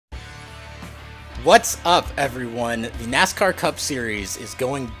What's up, everyone? The NASCAR Cup Series is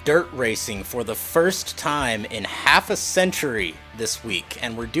going dirt racing for the first time in half a century this week,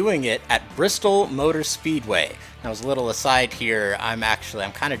 and we're doing it at Bristol Motor Speedway. Now, as a little aside here, I'm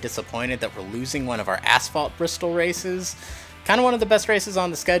kind of disappointed that we're losing one of our asphalt Bristol races. Kind of one of the best races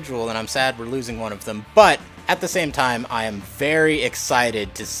on the schedule, and I'm sad we're losing one of them, but at the same time, I am very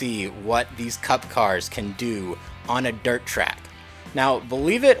excited to see what these Cup cars can do on a dirt track. Now,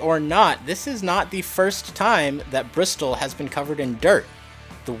 believe it or not, this is not the first time that Bristol has been covered in dirt.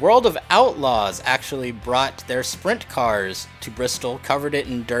 The World of Outlaws actually brought their sprint cars to Bristol, covered it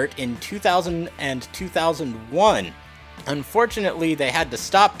in dirt in 2000 and 2001. Unfortunately, they had to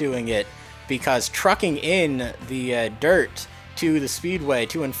stop doing it because trucking in the dirt to the speedway,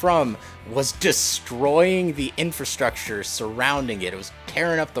 to and from, was destroying the infrastructure surrounding it. It was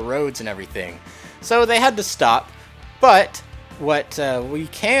tearing up the roads and everything. So they had to stop, but what we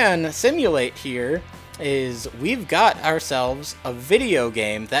can simulate here is we've got ourselves a video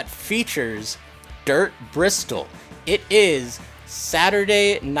game that features Dirt Bristol. It is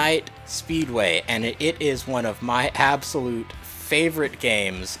Saturday Night Speedway, and it is one of my absolute favorite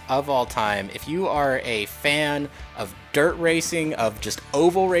games of all time. If you are a fan of dirt racing, of just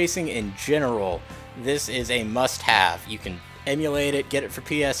oval racing in general, this is a must-have. You can emulate it, get it for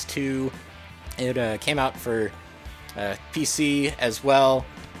PS2. It came out for PC as well,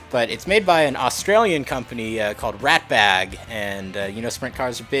 but it's made by an Australian company called Ratbag, and you know, sprint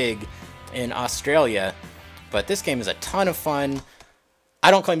cars are big in Australia, but this game is a ton of fun.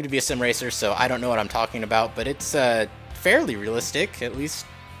 I don't claim to be a sim racer, so I don't know what I'm talking about, but it's fairly realistic, at least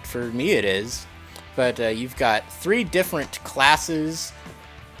for me it is. But you've got 3 different classes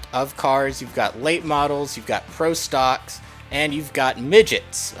of cars. You've got late models, you've got pro stocks, and you've got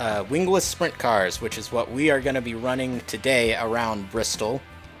midgets, wingless sprint cars, which is what we are going to be running today around Bristol.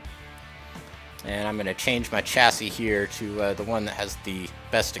 And I'm going to change my chassis here to the one that has the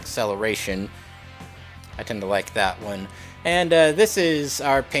best acceleration. I tend to like that one. And this is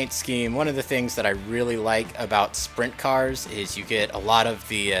our paint scheme. One of the things that I really like about sprint cars is you get a lot of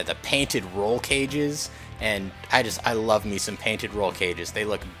the painted roll cages. And I love me some painted roll cages. They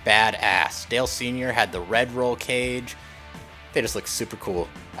look badass. Dale Sr. had the red roll cage. They just look super cool.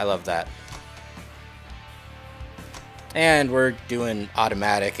 I love that. And we're doing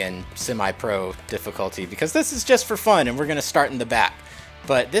automatic and semi-pro difficulty because this is just for fun, and we're going to start in the back.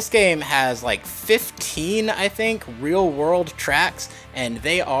 But this game has like 15, I think, real-world tracks, and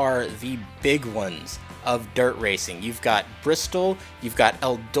they are the big ones of dirt racing. You've got Bristol, you've got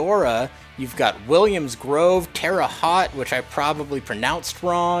Eldora, you've got Williams Grove, Terre Haute, which I probably pronounced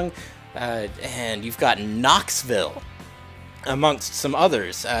wrong, and you've got Knoxville, amongst some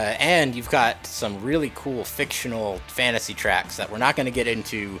others, and you've got some really cool fictional fantasy tracks that we're not going to get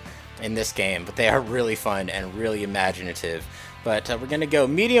into in this game, but they are really fun and really imaginative. But we're going to go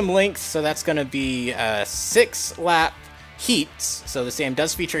medium length, so that's going to be 6-lap heats. So this game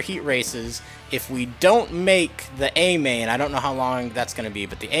does feature heat races. If we don't make the A main, I don't know how long that's going to be,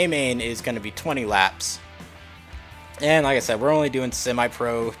 but the A main is going to be 20 laps. And like I said, we're only doing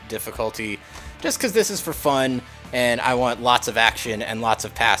semi-pro difficulty just because this is for fun, and I want lots of action and lots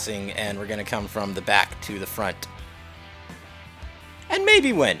of passing, and we're going to come from the back to the front. And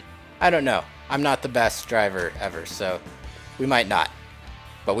maybe win. I don't know. I'm not the best driver ever, so we might not.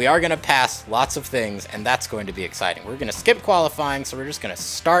 But we are going to pass lots of things, and that's going to be exciting. We're going to skip qualifying, so we're just going to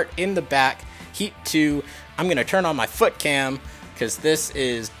start in the back. Heat 2. I'm going to turn on my foot cam, because this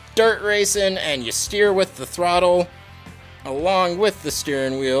is dirt racing, and you steer with the throttle along with the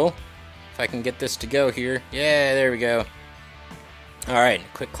steering wheel. If I can get this to go here. Yeah, there we go. Alright,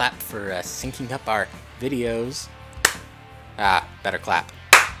 quick clap for syncing up our videos. Ah, better clap.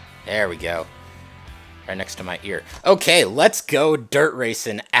 There we go. Right next to my ear. Okay, let's go dirt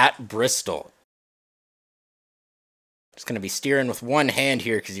racing at Bristol. Just going to be steering with one hand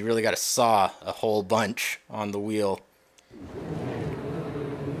here because you really got to saw a whole bunch on the wheel.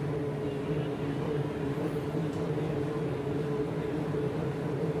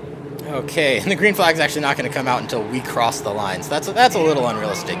 Okay, and the green flag's actually not going to come out until we cross the lines. That's a little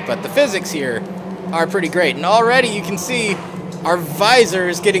unrealistic, but the physics here are pretty great. And already you can see our visor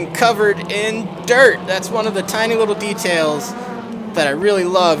is getting covered in dirt. That's one of the tiny little details that I really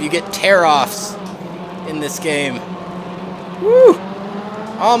love. You get tear-offs in this game. Woo!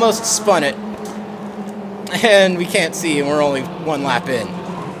 Almost spun it. And we can't see, and we're only 1 lap in.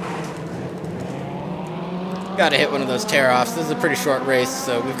 Gotta hit one of those tear-offs. This is a pretty short race,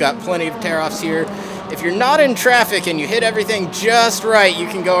 so we've got plenty of tear-offs here. If you're not in traffic and you hit everything just right, you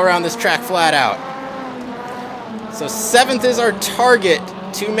can go around this track flat out. So 7th is our target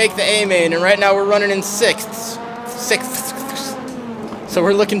to make the A main, and right now we're running in sixth. So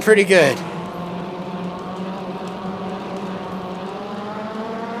we're looking pretty good.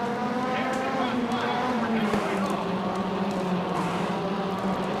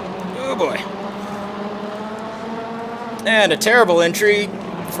 Oh boy. And a terrible entry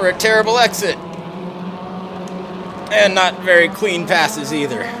for a terrible exit. And not very clean passes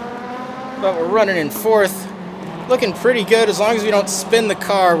either. But we're running in fourth. Looking pretty good. As long as we don't spin the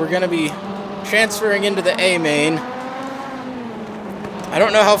car, we're going to be transferring into the A main. I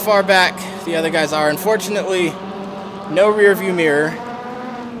don't know how far back the other guys are. Unfortunately, no rear view mirror,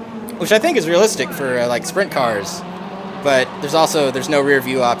 which I think is realistic for like sprint cars. But there's no rear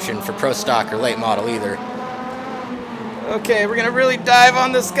view option for pro stock or late model either. Okay, we're gonna really dive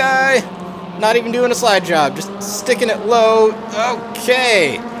on this guy. Not even doing a slide job, just sticking it low.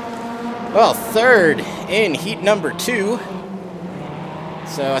 Okay. Well, third in heat number 2.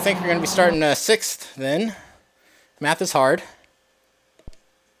 So I think we're gonna be starting sixth then. Math is hard.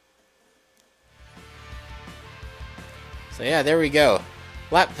 So yeah, there we go.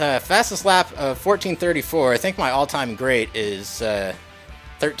 Fastest lap of 14:34. I think my all-time great is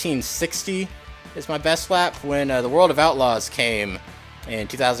 13:60 is my best lap. When the World of Outlaws came in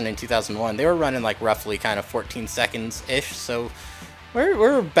 2000 and 2001, they were running like roughly kind of 14 seconds-ish. So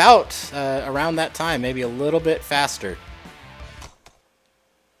we're about around that time, maybe a little bit faster.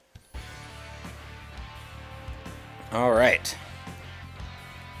 All right.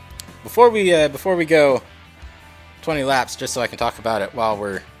 Before we go 20 laps, just so I can talk about it while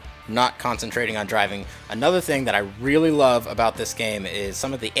we're not concentrating on driving. Another thing that I really love about this game is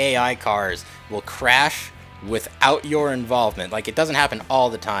some of the AI cars will crash without your involvement. Like, it doesn't happen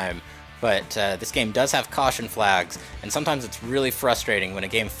all the time, but this game does have caution flags, and sometimes it's really frustrating when a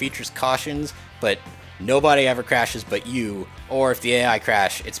game features cautions, but nobody ever crashes but you, or if the AI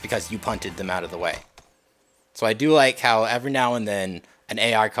crash, it's because you punted them out of the way. So I do like how every now and then an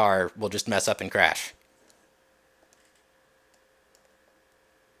AI car will just mess up and crash.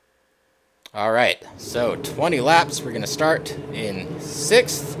 Alright, so 20 laps, we're going to start in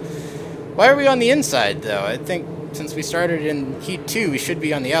 6th. Why are we on the inside, though? I think since we started in Heat 2, we should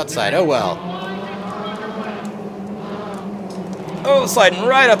be on the outside. Oh well. Oh, sliding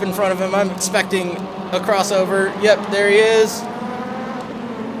right up in front of him. I'm expecting a crossover. Yep, there he is.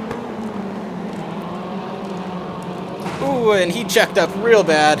 Ooh, and he checked up real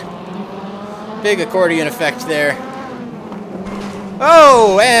bad. Big accordion effect there.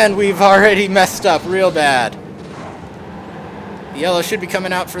 Oh, and we've already messed up real bad. The yellow should be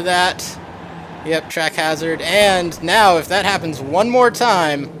coming out for that. Yep, track hazard. And now, if that happens one more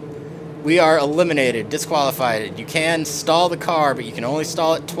time, we are eliminated, disqualified. You can stall the car, but you can only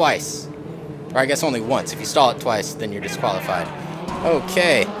stall it twice. Or I guess only once. If you stall it twice, then you're disqualified.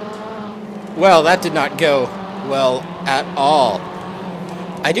 Okay. Well, that did not go well at all.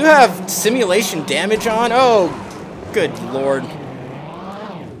 I do have simulation damage on. Oh, good lord.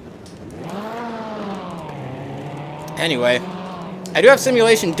 Anyway, I do have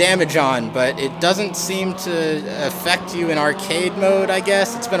simulation damage on, but it doesn't seem to affect you in arcade mode, I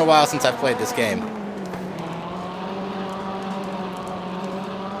guess. It's been a while since I've played this game.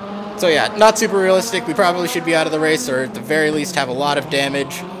 So yeah, not super realistic. We probably should be out of the race, or at the very least have a lot of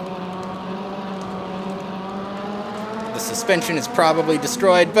damage. The suspension is probably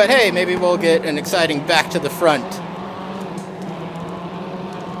destroyed, but hey, maybe we'll get an exciting back to the front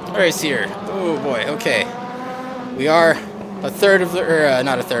race here. Oh boy, okay. We are a third of the, or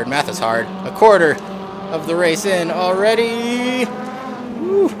not a third, math is hard, a quarter of the race in already.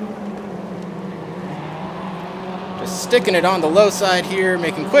 Woo. Just sticking it on the low side here,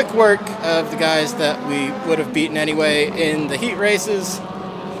 making quick work of the guys that we would have beaten anyway in the heat races.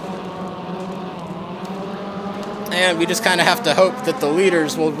 And we just kind of have to hope that the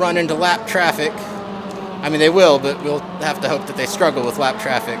leaders will run into lap traffic. I mean, they will, but we'll have to hope that they struggle with lap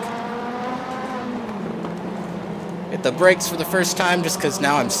traffic. Hit the brakes for the first time just because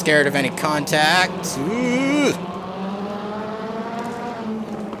now I'm scared of any contact. Ooh.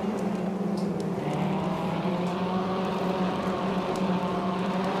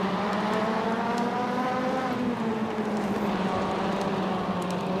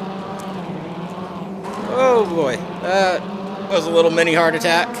 Oh boy, that was a little mini heart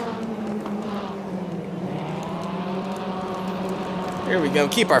attack. Here we go,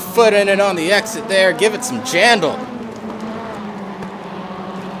 keep our foot in it on the exit there, give it some jandle.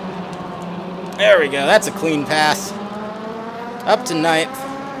 There we go, that's a clean pass. Up to 9th.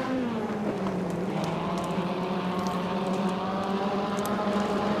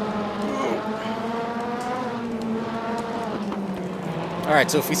 Alright,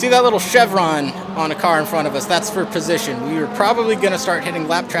 so if we see that little chevron on a car in front of us, that's for position. We are probably going to start hitting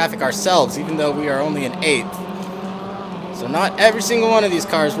lap traffic ourselves, even though we are only in 8th. So not every single one of these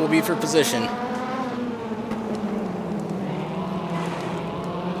cars will be for position.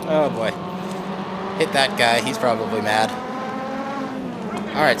 Oh boy. Hit that guy, he's probably mad.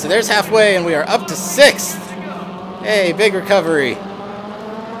 Alright, so there's halfway and we are up to 6th. Hey, big recovery.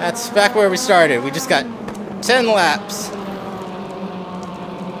 That's back where we started. We just got 10 laps.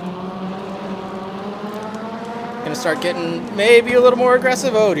 Gonna start getting maybe a little more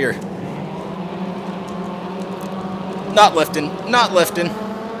aggressive. Oh dear. Not lifting. Not lifting.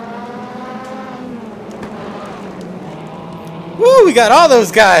 Woo, we got all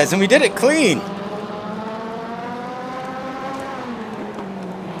those guys and we did it clean.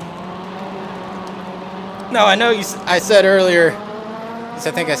 No, I know I said earlier, I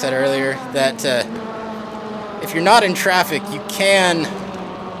think I said earlier, that if you're not in traffic, you can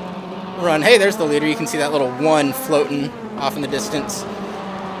run. Hey, there's the leader. You can see that little 1 floating off in the distance.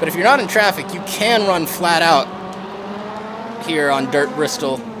 But if you're not in traffic, you can run flat out here on Dirt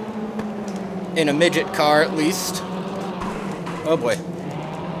Bristol, in a midget car at least. Oh boy.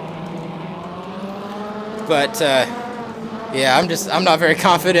 But yeah, I'm not very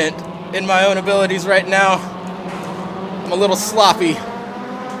confident in my own abilities right now. I'm a little sloppy.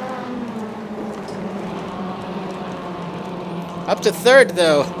 Up to 3rd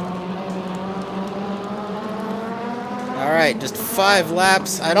though. Alright, just 5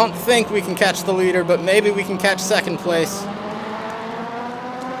 laps. I don't think we can catch the leader, but maybe we can catch 2nd place.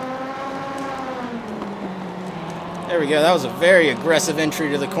 There we go. That was a very aggressive entry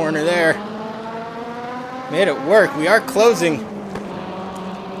to the corner there. Made it work. We are closing.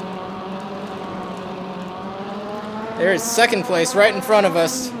 There is 2nd place right in front of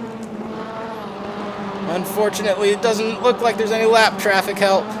us. Unfortunately, it doesn't look like there's any lap traffic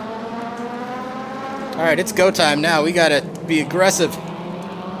help. Alright, it's go time now. We gotta be aggressive.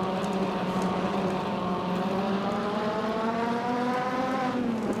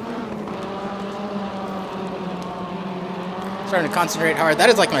 Starting to concentrate hard. That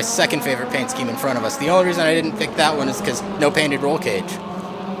is like my 2nd favorite paint scheme in front of us. The only reason I didn't pick that one is because no painted roll cage.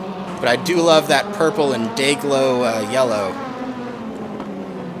 But I do love that purple and day glow yellow.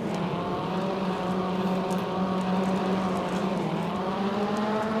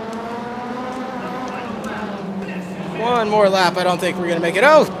 One more lap. I don't think we're going to make it.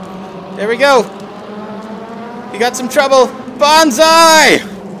 Oh! There we go. You got some trouble. Bonsai!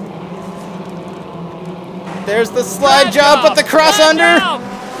 There's the slide jump with the cross under.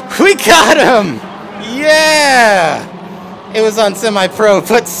 We got him! Yeah! It was on semi-pro,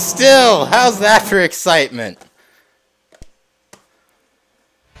 but still, how's that for excitement?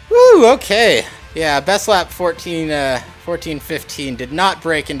 Woo, okay. Yeah, best lap 14-15 did not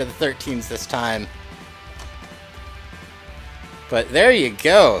break into the 13s this time. But there you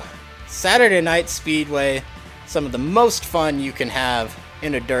go. Saturday night Speedway, some of the most fun you can have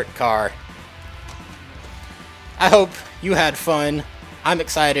in a dirt car. I hope you had fun. I'm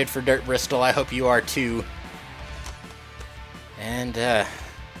excited for Dirt Bristol. I hope you are too. And,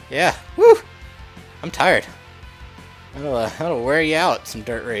 yeah, woo! I'm tired. That'll wear you out, some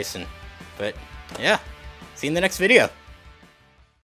dirt racing. But, yeah, see you in the next video.